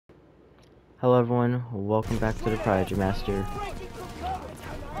Hello everyone, welcome back to the Project Master.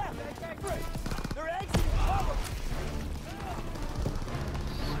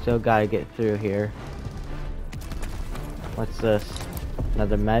 Still gotta get through here. What's this?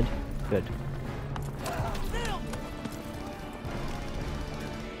 Another med? Good.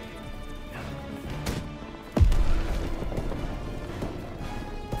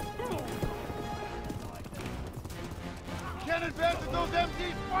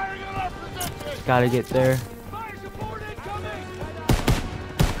 Just gotta get there.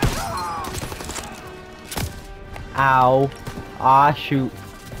 Ow. Ah, shoot.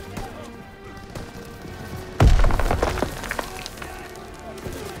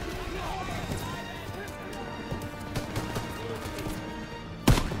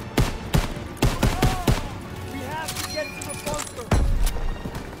 We have to get to the bunker.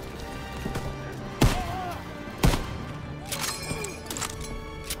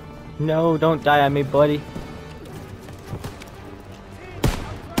 No, don't die on me, buddy.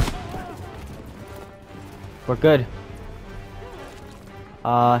 We're good.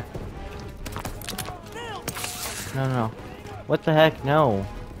 No. What the heck? No.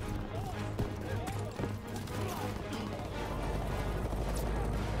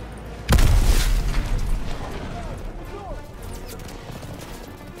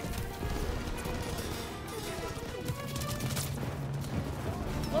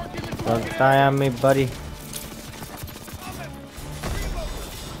 Don't die on me, buddy.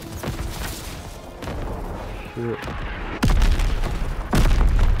 Shoot.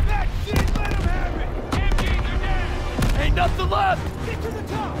 Ain't nothing left! Get to the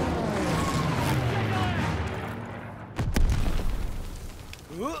top!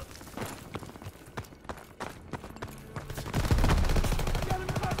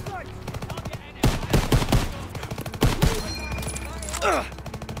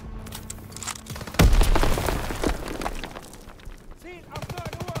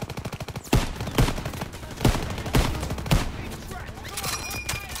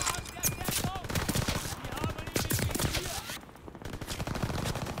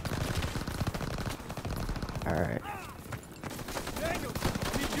 Alright. Daniel,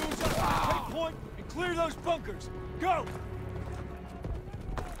 need you to take point and clear those bunkers. Go!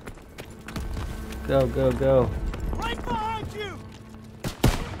 Go. Right behind you!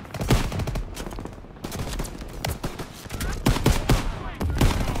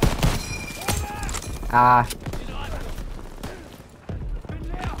 Ah.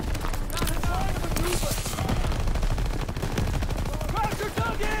 Croucher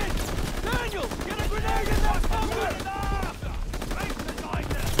dug in! Daniel, get a grenade in that bunker!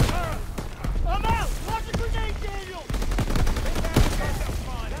 I'm out! Launch a grenade, Daniel!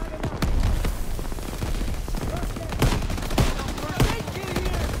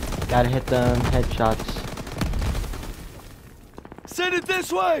 Gotta hit them headshots. Send it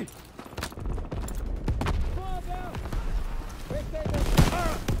this way!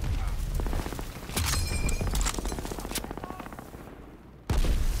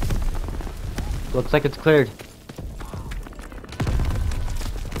 Looks like it's cleared.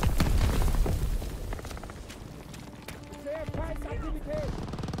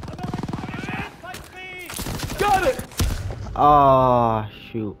 Got it! Oh,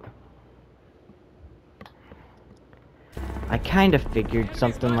 shoot. I kind of figured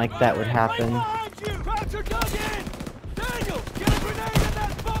something like that would happen. Right behind you! Croucher dug in! Daniel, get a grenade in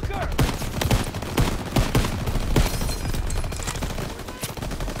that bunker!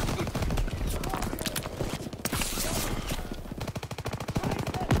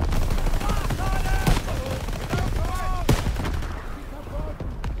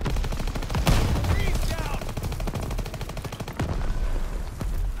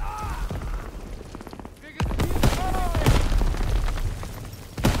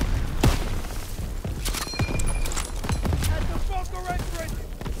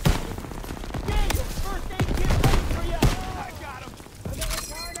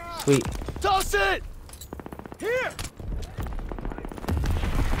 Sweet. Toss it! Here!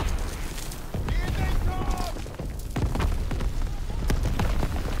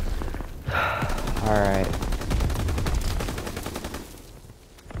 Alright.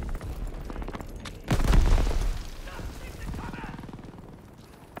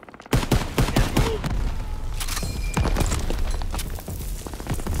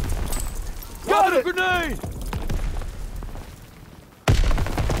 Got a grenade!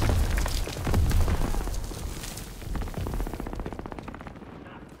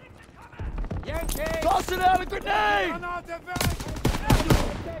 Tossing out a grenade!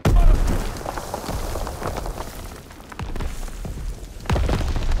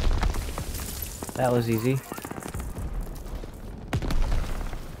 That was easy.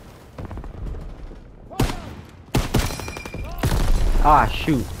 Ah,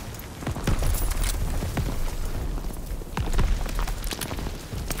 shoot.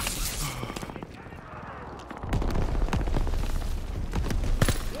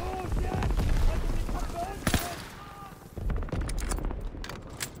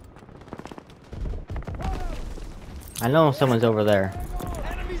 I know someone's over there.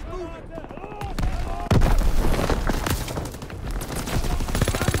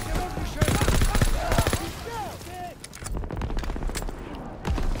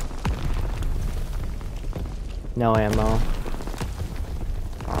 No ammo.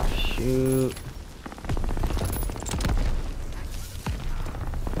 Oh shoot.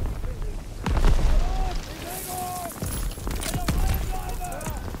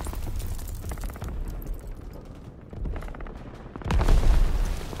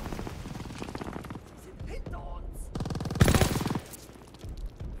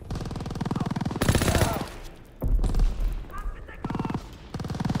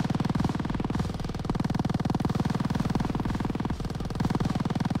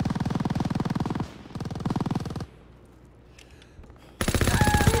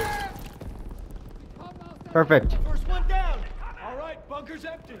 Perfect. First one down. All right, bunker's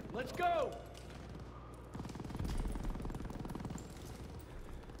empty. Let's go.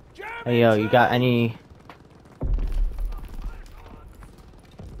 Hey yo, you got any?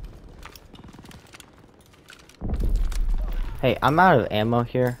 Hey, I'm out of ammo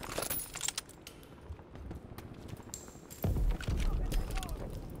here.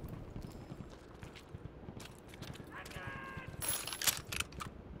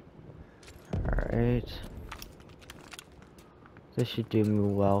 Alright. This should do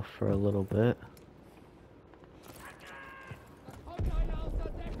me well for a little bit.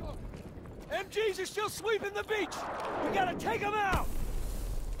 MGs are still sweeping the beach. We gotta take them out.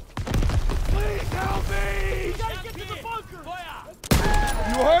 Please help me! We gotta get to the bunker.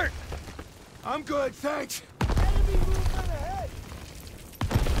 You hurt? I'm good, thanks. Enemy movement ahead.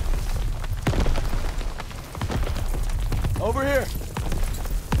 Over here.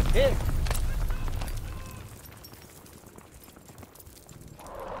 Hit.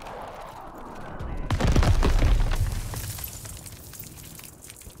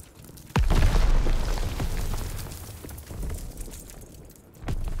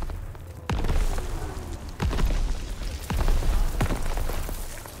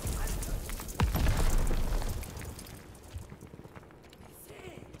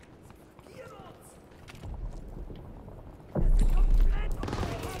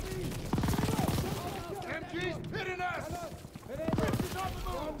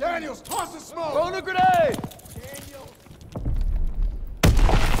 Daniels, toss the smoke! Throw the grenade!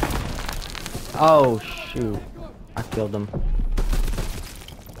 Oh shoot. I killed him.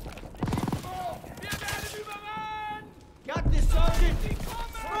 Got this, Sergeant!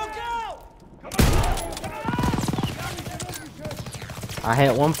 Smoke out! I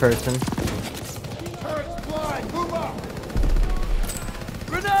hit one person. Turret's blind! Move up!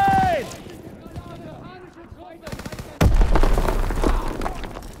 Grenade!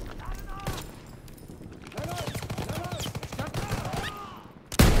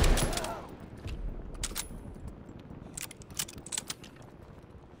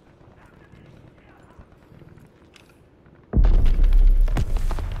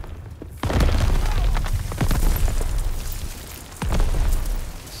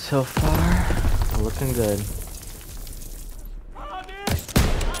 So far, looking good.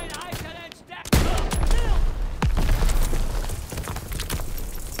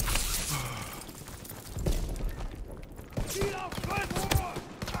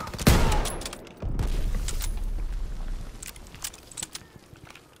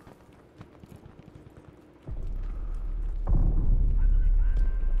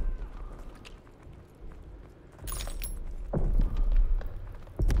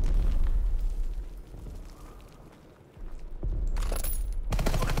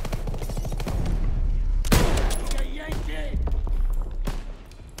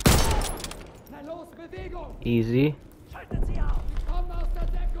 Easy.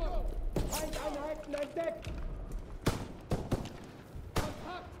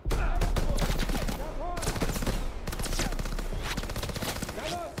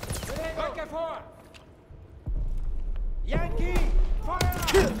 Yankee! Feuer!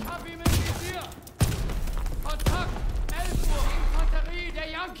 Hab ihn im Visier! Kontakt! 11 Uhr! Infanterie der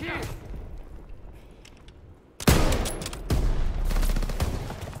Yankee!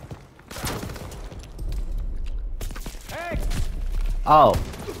 Oh.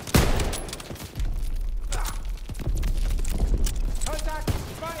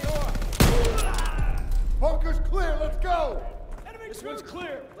 This one's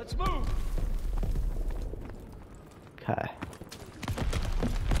clear. Let's move. Okay.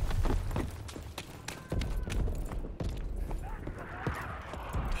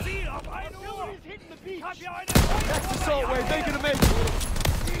 Next assault wave, they gonna make it.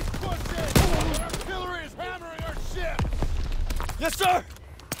 He's pushing. Artillery is hammering our ship. Yes, sir.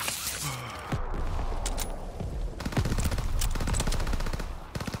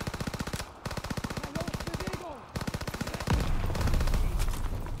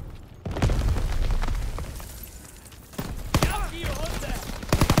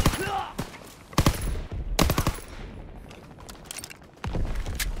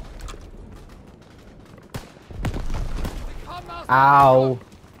 Ow.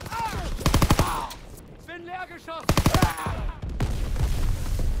 Bin leer geschossen.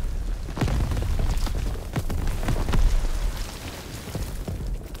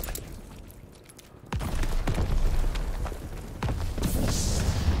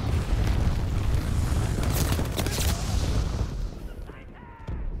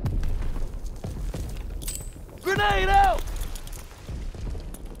 Grenade out!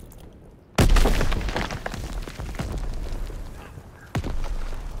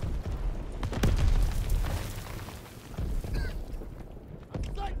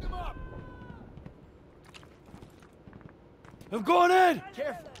 I'm going in!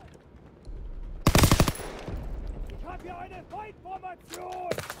 Careful! Ich habe hier eine Feindformation!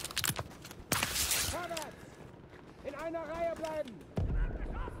 Vorwärts! In einer Reihe bleiben!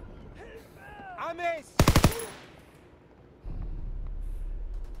 Amis!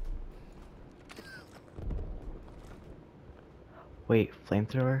 Wait,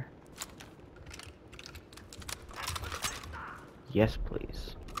 flamethrower? Yes,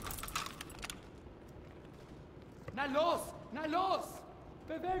 please. Na los! Na los!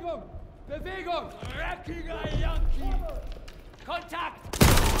 Bewegung! Bewegung! Dreckiger Yankee! Kontakt!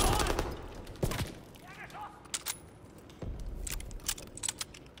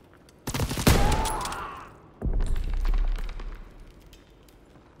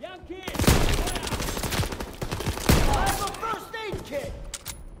 Yankee! I have a first aid kit!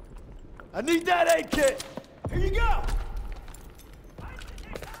 I need that aid kit! Here you go!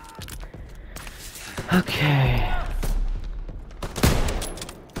 Okay.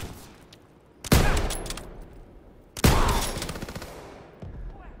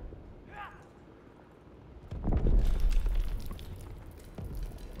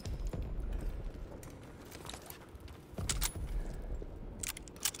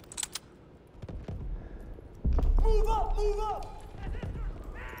 Move up! Move up!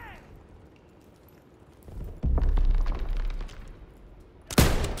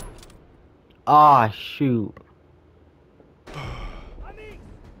 Ah, shoot.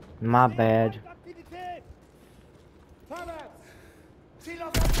 My bad. Ziel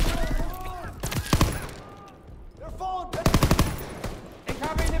auf der Front! Ich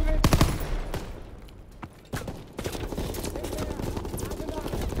habe ihn im Blick!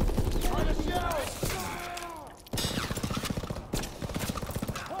 Eine Shell!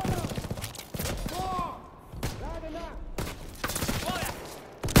 Lade nach! Feuer!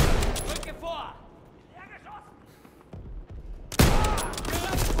 Rücke vor! Leergeschossen!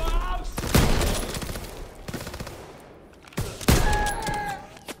 Gerüst voraus!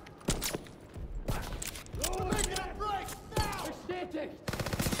 Bestätigt!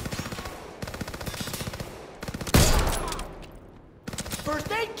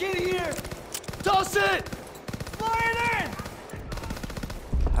 First aid kit here! Toss it! Fly it in!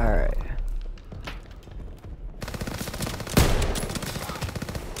 Alright.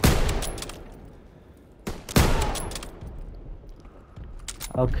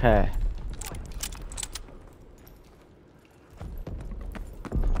 Okay.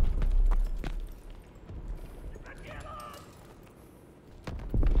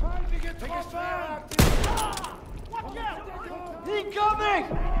 Incoming!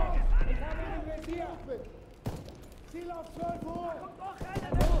 Ziel auf 12 Uhr! Kommt noch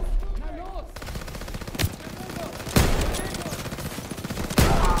einer! Los! Na los!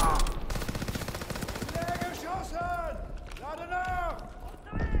 Leer geschossen! Lade nach!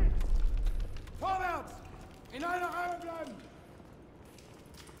 Vorwärts! In einer Reihe bleiben!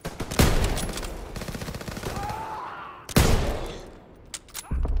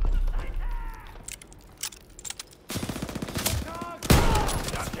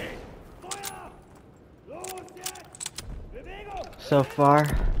 So far,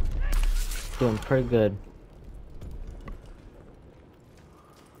 doing pretty good.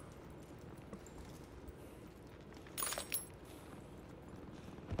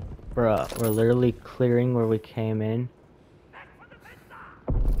 Bruh, we're literally clearing where we came in.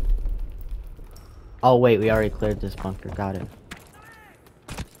 Oh wait, we already cleared this bunker. Got it.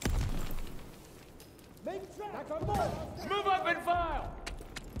 Move up and file!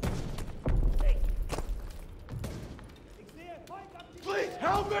 Please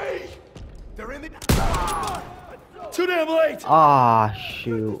help me! They're in the... Too damn late! Ah,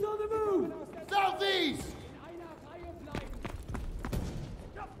 shoot. Southeast!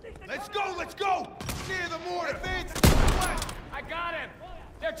 Let's go! Near the mortar! I got him!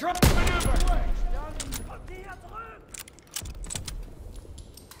 They're trying to maneuver!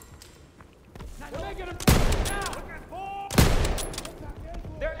 They're making him now!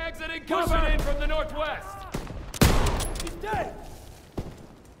 They're exiting, coming in from the northwest! He's dead!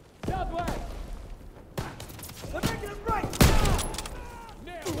 Southwest! They're making him right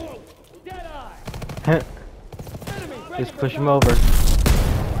now! Dead eye! Just push him over.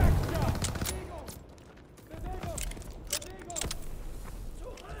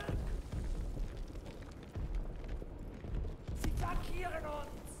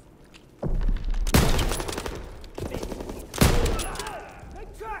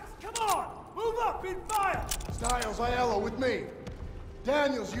 Styles, Aiello, with me.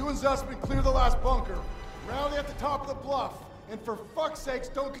 Daniels, you and Zussman clear the last bunker. Rally at the top of the bluff. And for fuck's sakes,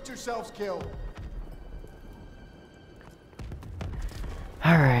 don't get yourselves killed.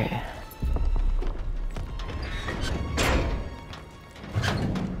 Alright.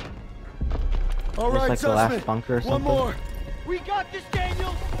 All Looks right, like the last bunker or one something. more. We got this,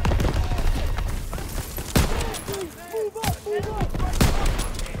 Daniel. Move up, move up.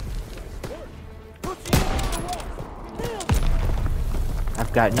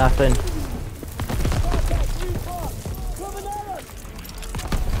 I've got nothing.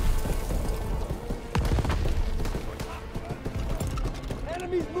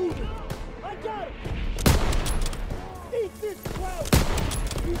 Enemies moving. I got him. Eat this crowd.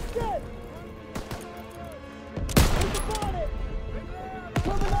 He's dead. There's a body.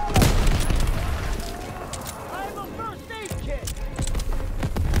 Coming at us. I have a first aid kit.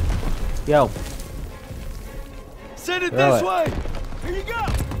 Yo. Send it Throw this it. way. Here you go.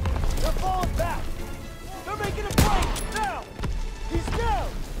 They're falling back. They're making a break. Now. He's down.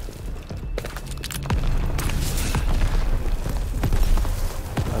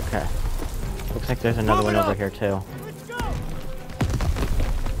 Okay. Looks like there's another one over here too. Let's go.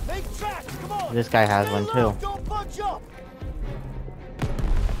 Make tracks. Come on. This guy has Stay one low. too. Don't bunch up.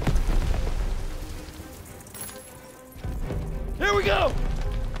 Here we go.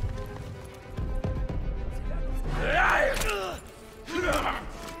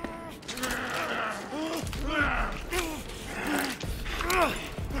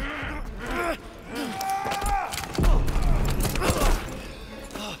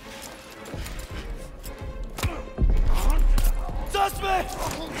 Suspect!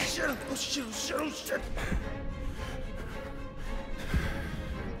 Oh shit! Oh shit! Oh shit! Oh shit!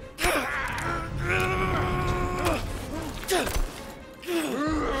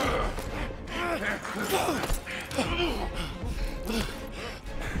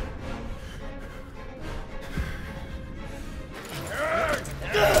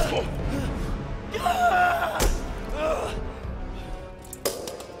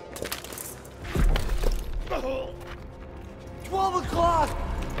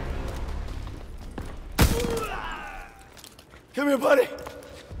 Come here, buddy.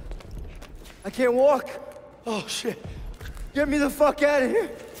 I can't walk. Oh, shit. Get me the fuck out of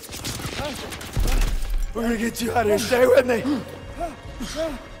here. We're gonna get you out of here. Stay with me.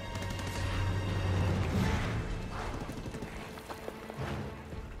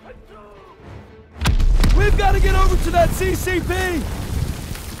 We've got to get over to that CCP.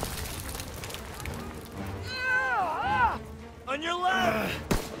 On your left.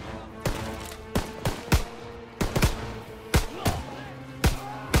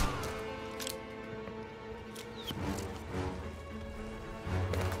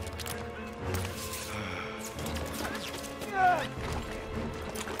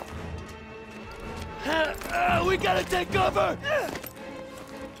 We gotta take cover!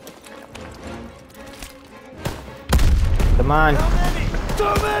 Come on. How many?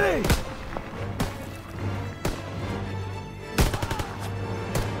 So many!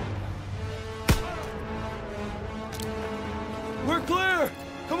 We're clear!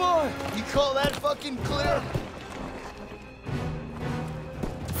 Come on! You call that fucking clear?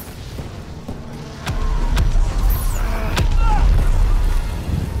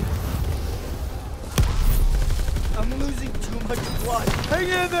 I'm losing too much blood. Hang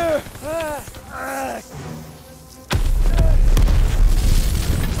in there!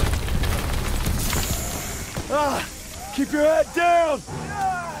 Keep your head down!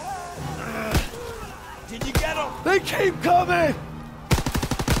 Get him! They keep coming!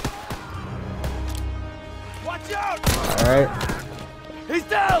 Watch out! Alright. He's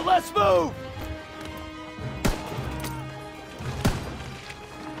down! Let's move!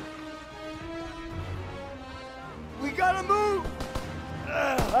 We gotta move!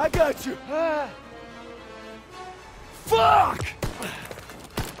 I got you! Fuck!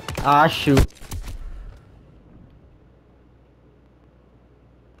 Ah, shoot.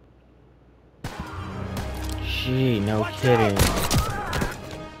 Gee, no kidding.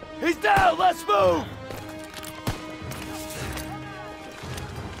 He's down! Let's move!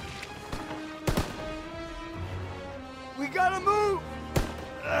 We gotta move!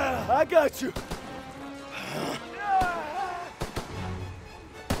 I got you!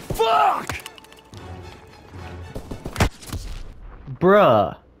 Fuck!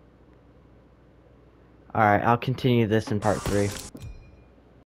 Bruh. Alright, I'll continue this in part 3.